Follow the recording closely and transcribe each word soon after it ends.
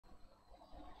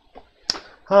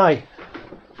Hi,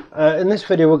 in this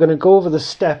video we're going to go over the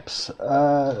steps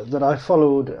that I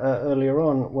followed earlier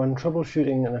on when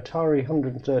troubleshooting an Atari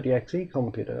 130XE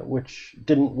computer which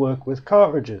didn't work with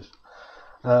cartridges.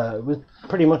 It was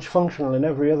pretty much functional in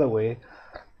every other way,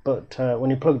 but when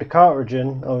you plugged a cartridge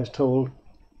in, I was told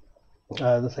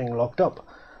the thing locked up.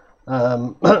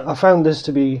 I found this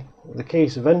to be the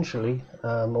case eventually,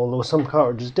 although some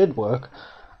cartridges did work,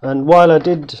 and while I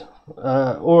did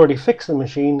already fix the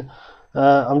machine,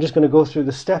 I'm just going to go through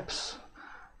the steps,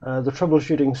 the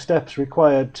troubleshooting steps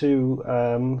required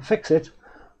to fix it,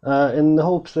 in the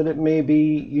hopes that it may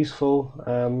be useful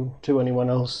to anyone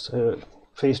else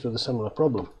faced with a similar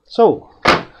problem. So,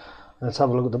 let's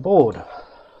have a look at the board.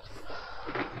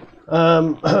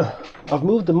 I've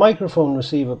moved the microphone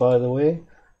receiver, by the way,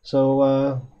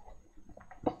 so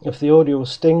if the audio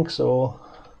stinks or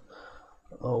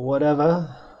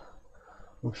whatever,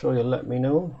 I'm sure you'll let me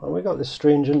know. And we got this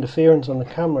strange interference on the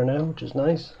camera now, which is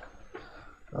nice.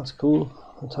 That's cool.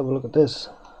 Let's have a look at this.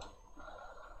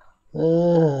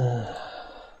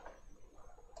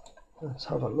 Let's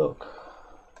have a look.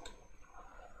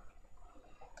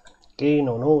 Gain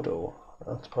on auto.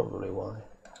 That's probably why.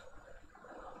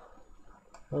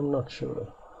 I'm not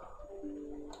sure.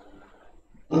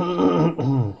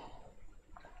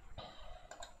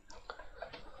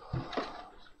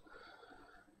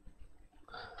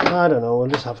 I don't know, we'll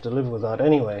just have to live with that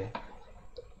anyway.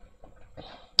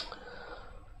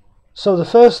 So the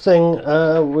first thing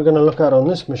we're going to look at on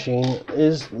this machine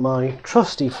is my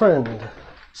trusty friend,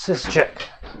 SysCheck.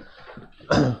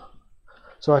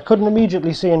 So I couldn't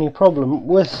immediately see any problem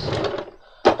with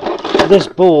this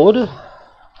board,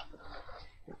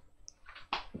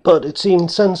 but it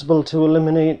seemed sensible to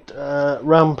eliminate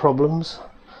RAM problems.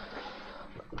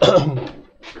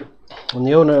 And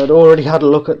the owner had already had a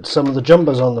look at some of the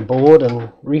jumpers on the board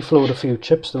and reflowed a few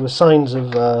chips. There were signs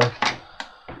of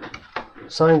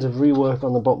rework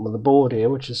on the bottom of the board here,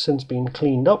 which has since been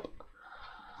cleaned up.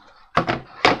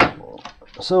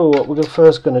 So what we're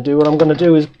first going to do,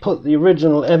 is put the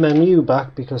original MMU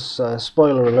back, because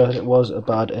spoiler alert, it was a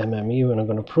bad MMU, and I'm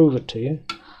going to prove it to you.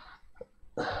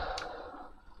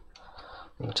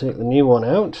 I'll take the new one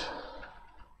out,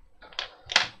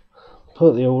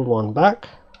 put the old one back.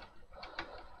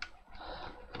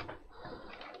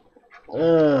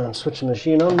 And switch the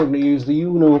machine on. We're going to use the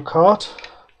Uno cart.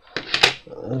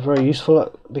 It's very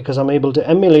useful because I'm able to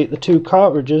emulate the two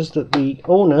cartridges that the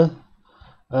owner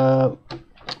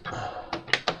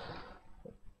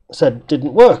said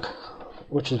didn't work,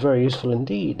 which is very useful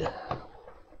indeed.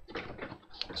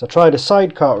 So I tried a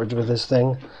side cartridge with this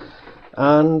thing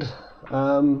and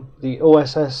the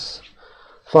OSS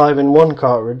 5-in-1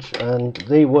 cartridge, and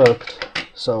they worked.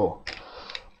 So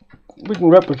we can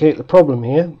replicate the problem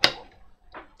here.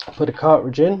 Put a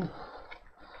cartridge in,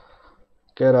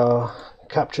 get our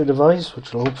capture device,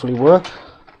 which will hopefully work.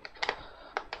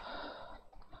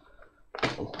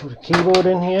 Put a keyboard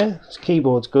in here. This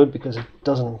keyboard's good because it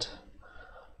doesn't,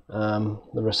 the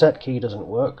reset key doesn't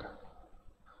work.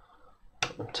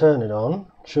 Turn it on,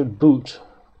 should boot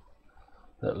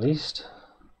at least.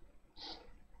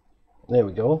 There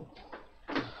we go.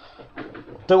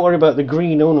 Don't worry about the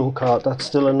green Uno cart, that's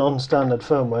still a non-standard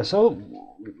firmware. So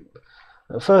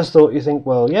at first thought you think,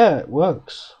 well, yeah, it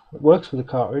works. It works with the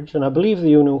cartridge, and I believe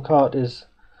the Uno cart is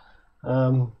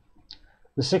the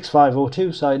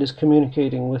 6502 side is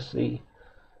communicating with the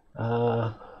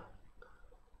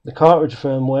cartridge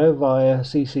firmware via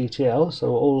CCTL,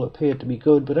 so all appeared to be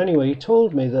good. But anyway, he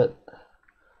told me that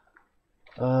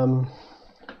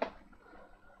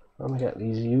let me get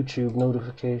these YouTube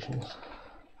notifications.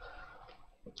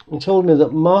 He told me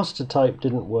that master type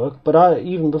didn't work, but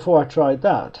even before I tried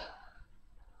that,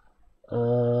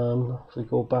 if we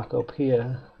go back up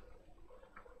here,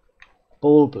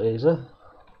 Ball Blazer,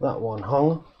 that one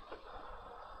hung.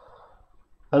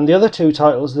 And the other two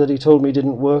titles that he told me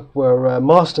didn't work were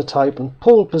Master Type and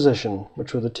Pole Position,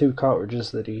 which were the two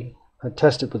cartridges that he had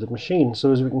tested with the machine.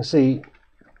 So as we can see,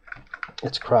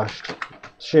 it's crashed.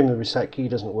 Shame the reset key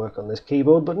doesn't work on this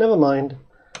keyboard, but never mind.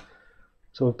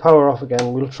 So we'll power off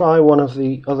again. We'll try one of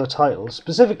the other titles,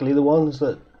 specifically the ones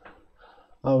that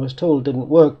I was told didn't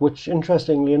work, which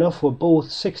interestingly enough were both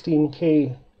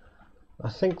 16K, I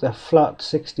think they're flat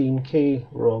 16K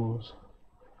ROMs.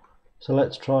 So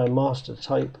let's try Master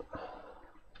Type.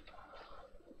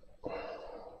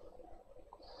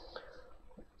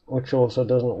 Which also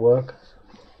doesn't work.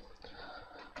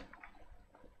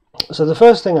 So the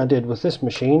first thing I did with this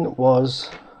machine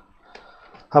was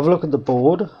have a look at the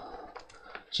board,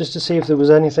 just to see if there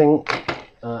was anything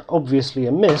obviously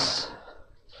amiss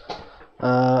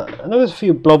And there was a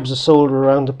few blobs of solder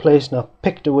around the place, and I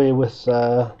picked away with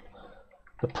the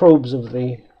probes of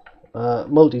the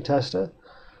multi-tester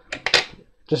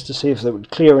just to see if they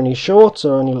would clear any shorts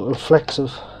or any little flecks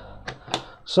of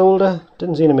solder.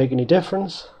 Didn't seem to make any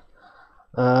difference.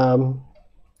 So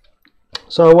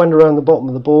I went around the bottom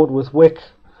of the board with wick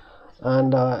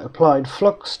and applied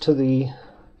flux to the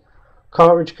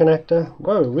cartridge connector.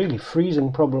 Wow, really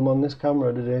freezing problem on this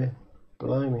camera today,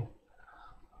 blimey.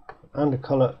 And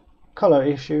a colour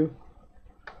issue.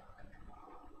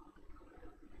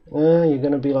 You're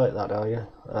going to be like that, are you?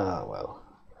 Ah, well.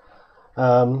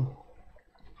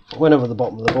 Went over the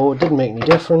bottom of the board, didn't make any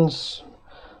difference.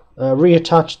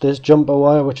 Reattached this jumper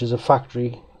wire, which is a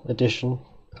factory edition.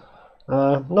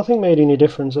 Nothing made any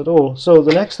difference at all. So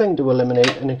the next thing to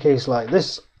eliminate in a case like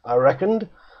this, I reckoned,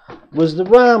 was the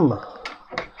RAM.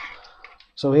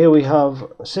 So here we have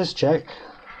SysCheck.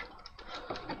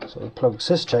 So we'll plug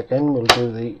SysCheck in, we'll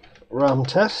do the RAM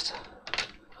test.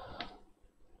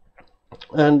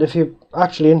 And if you're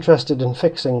actually interested in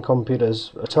fixing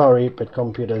computers, Atari 8-bit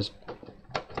computers,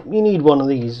 you need one of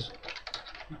these.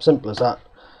 Simple as that.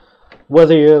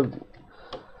 Whether you're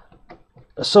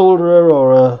a solderer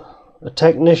or a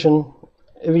technician,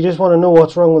 if you just want to know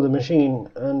what's wrong with the machine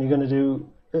and you're going to do,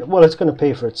 well, it's going to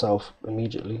pay for itself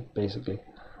immediately, basically.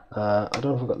 I don't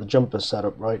know if I've got the jumpers set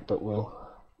up right, but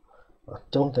I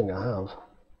don't think I have.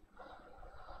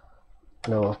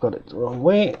 No, I've got it the wrong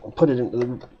way. I'll put it into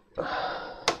the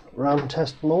RAM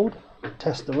test mode.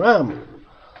 Test the RAM.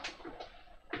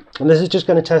 And this is just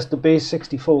going to test the base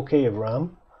 64K of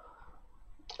RAM.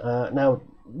 Now,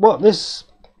 what this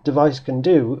device can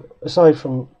do, aside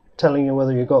from telling you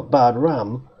whether you've got bad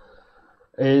RAM,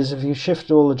 is if you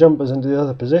shift all the jumpers into the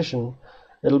other position,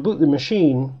 it'll boot the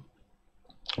machine,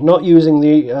 not using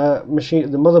the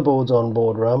the motherboard's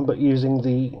onboard RAM, but using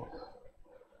the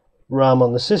RAM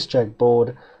on the SysCheck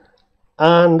board,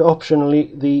 and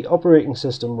optionally the operating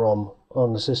system ROM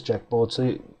on the SysCheck board.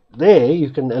 So there you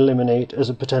can eliminate as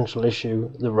a potential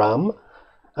issue the RAM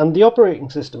and the operating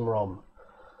system ROM.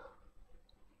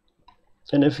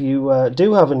 And if you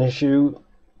do have an issue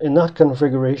in that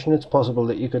configuration, it's possible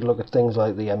that you could look at things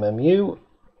like the MMU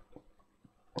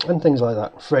and things like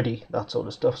that, Freddy, that sort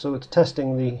of stuff. So it's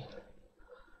testing the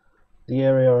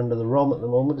area under the ROM at the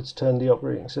moment. It's turned the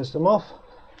operating system off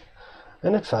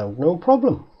and it found no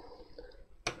problem.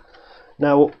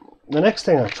 Now the next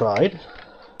thing I tried,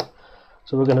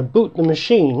 so we're going to boot the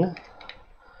machine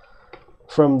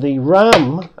from the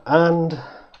RAM and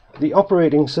the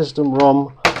operating system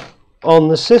ROM on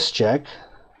the SysCheck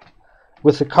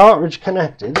with the cartridge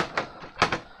connected,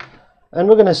 and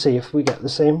we're going to see if we get the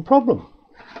same problem,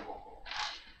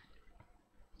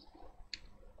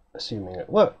 assuming it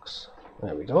works.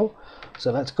 There we go.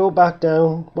 So let's go back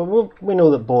down. Well, we know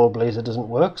that Ball Blazer doesn't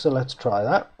work, so let's try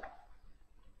that.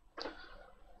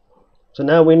 So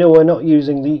now we know we're not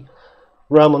using the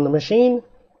RAM on the machine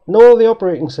nor the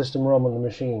operating system ROM on the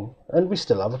machine, and we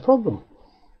still have a problem.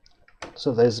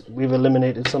 So we've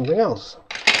eliminated something else.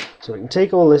 So we can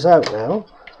take all this out now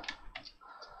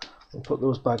and put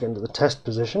those back into the test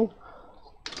position.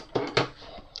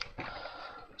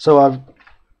 So I've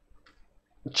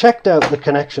checked out the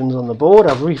connections on the board.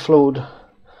 I've reflowed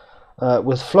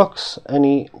with flux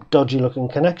any dodgy looking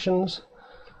connections,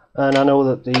 and I know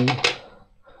that the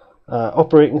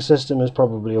operating system is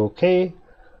probably okay.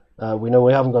 We know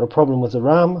we haven't got a problem with the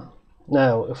RAM.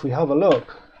 Now if we have a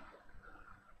look,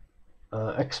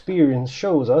 experience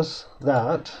shows us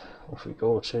that if we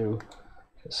go to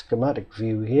the schematic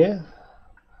view here,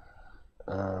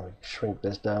 shrink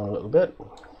this down a little bit.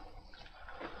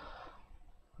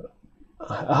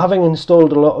 Having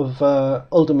installed a lot of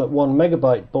Ultimate 1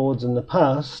 megabyte boards in the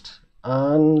past,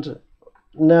 and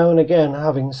now and again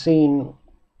having seen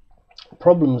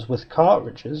problems with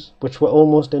cartridges which were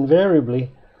almost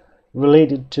invariably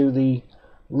related to the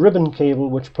ribbon cable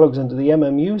which plugs into the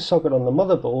MMU socket on the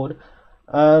motherboard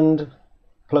and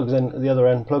plugs in the other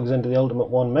end, plugs into the Ultimate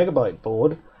 1 megabyte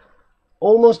board,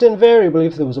 almost invariably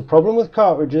if there was a problem with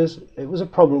cartridges, it was a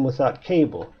problem with that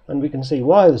cable. And we can see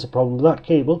why there's a problem with that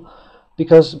cable,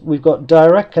 because we've got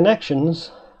direct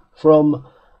connections from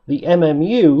the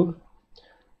MMU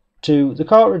to the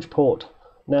cartridge port.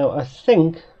 Now I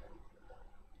think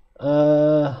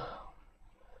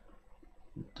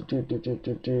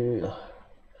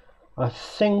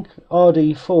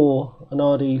RD4 and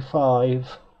RD5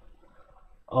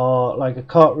 are like a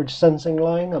cartridge sensing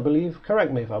line, I believe.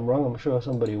 Correct me if I'm wrong, I'm sure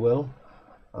somebody will.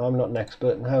 I'm not an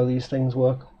expert in how these things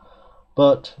work.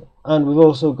 And we've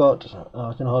also got,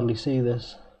 I can hardly see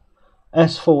this,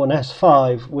 S4 and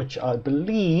S5, which I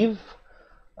believe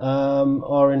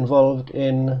are involved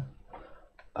in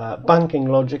banking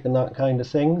logic and that kind of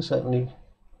thing. Certainly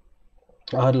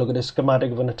I had a look at a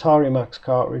schematic of an Atari Max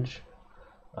cartridge,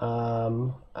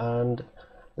 and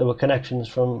there were connections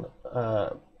from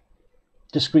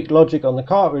discrete logic on the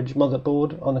cartridge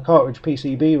motherboard, on the cartridge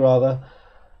PCB rather,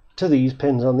 to these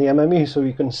pins on the MMU. So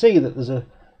you can see that there's a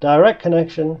direct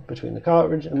connection between the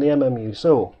cartridge and the MMU.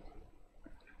 So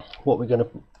what we're going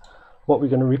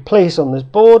to replace on this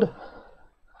board,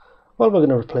 well, we're going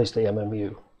to replace the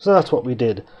MMU. So that's what we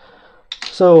did.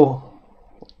 So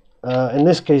in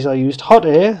this case I used hot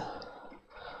air,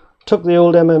 took the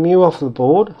old MMU off the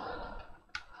board,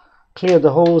 cleared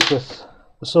the holes with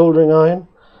the soldering iron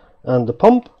and the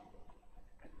pump,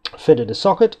 fitted a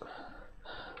socket,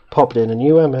 popped in a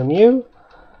new MMU,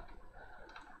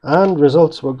 and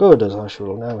results were good, as I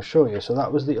shall now show you. So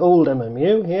that was the old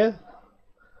MMU here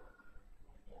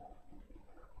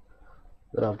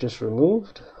that I've just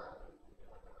removed.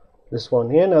 This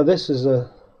one here, now this is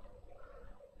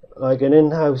like an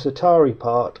in-house Atari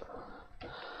part,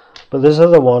 but this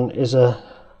other one is a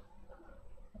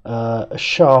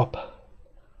sharp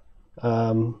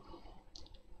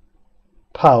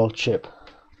PAL chip.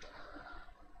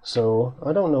 So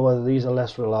I don't know whether these are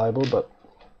less reliable, but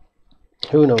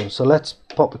who knows. So let's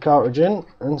pop the cartridge in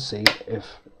and see if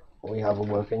we have a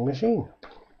working machine.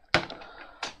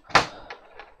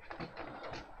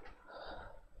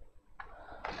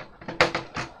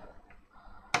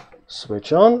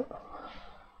 Switch on.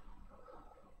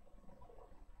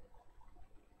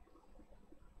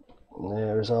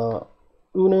 There's our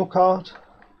Uno cart.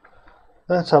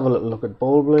 Let's have a little look at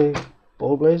Ball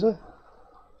Blazer.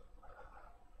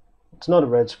 It's not a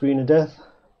red screen of death.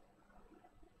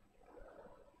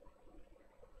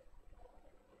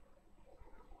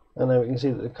 And now we can see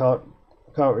that the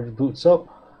cartridge boots up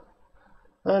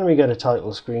and we get a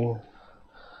title screen.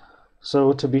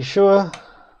 So to be sure,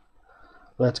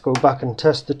 let's go back and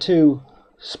test the two,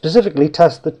 specifically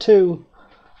test the two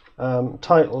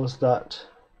titles that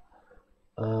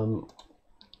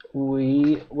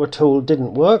we were told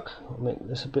didn't work. I'll make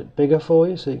this a bit bigger for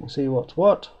you so you can see what's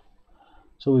what.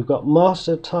 So we've got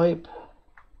master type.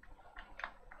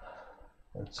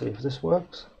 Let's see if this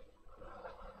works.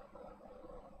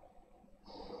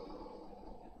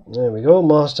 There we go,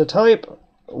 master type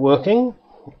working.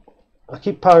 I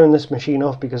keep powering this machine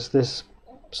off because this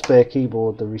spare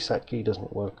keyboard, the reset key,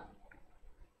 doesn't work,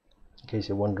 in case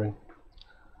you're wondering.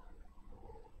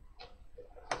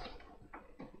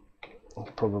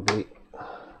 It's probably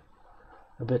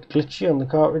a bit glitchy on the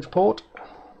cartridge port.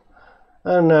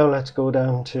 And now let's go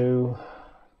down to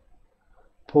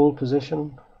pole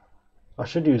position. I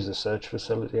should use the search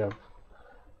facility. I've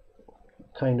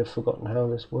kind of forgotten how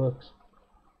this works.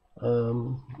 There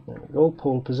we go,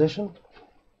 pole position.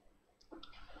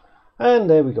 And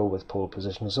there we go with pole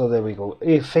position. So there we go,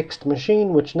 a fixed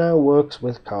machine which now works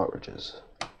with cartridges.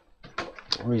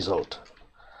 Result.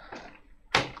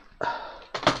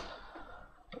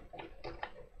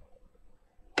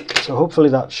 So hopefully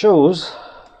that shows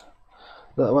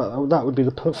that, well, that would be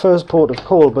the first port of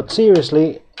call. But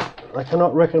seriously, I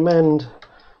cannot recommend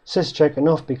SysCheck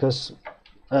enough, because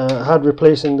had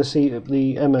replacing the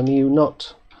MMU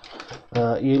not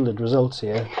yielded results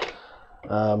here,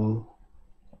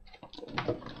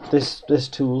 this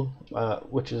tool,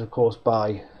 which is of course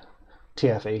by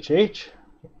TFHH,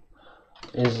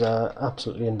 is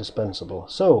absolutely indispensable.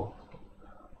 So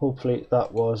hopefully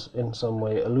that was in some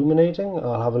way illuminating.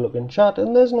 I'll have a look in chat,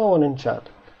 and there's no one in chat.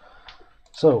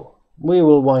 So we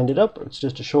will wind it up. It's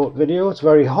just a short video. It's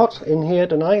very hot in here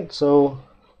tonight, so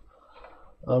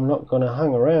I'm not going to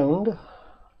hang around.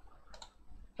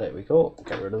 There we go.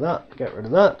 Get rid of that. Get rid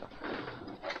of that.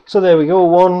 So there we go.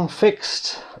 One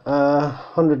fixed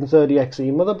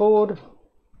 130XE motherboard,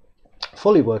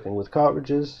 fully working with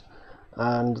cartridges,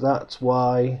 and that's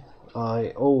why I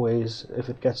always, if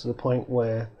it gets to the point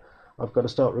where I've got to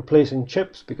start replacing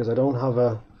chips because I don't have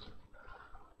a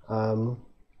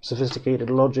sophisticated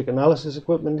logic analysis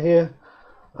equipment here,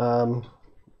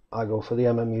 I go for the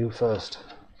MMU first.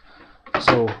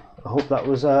 So I hope that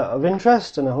was of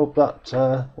interest, and I hope that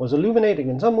was illuminating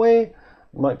in some way.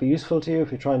 It might be useful to you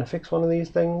if you're trying to fix one of these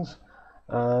things.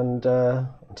 And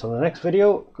until the next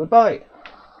video, goodbye.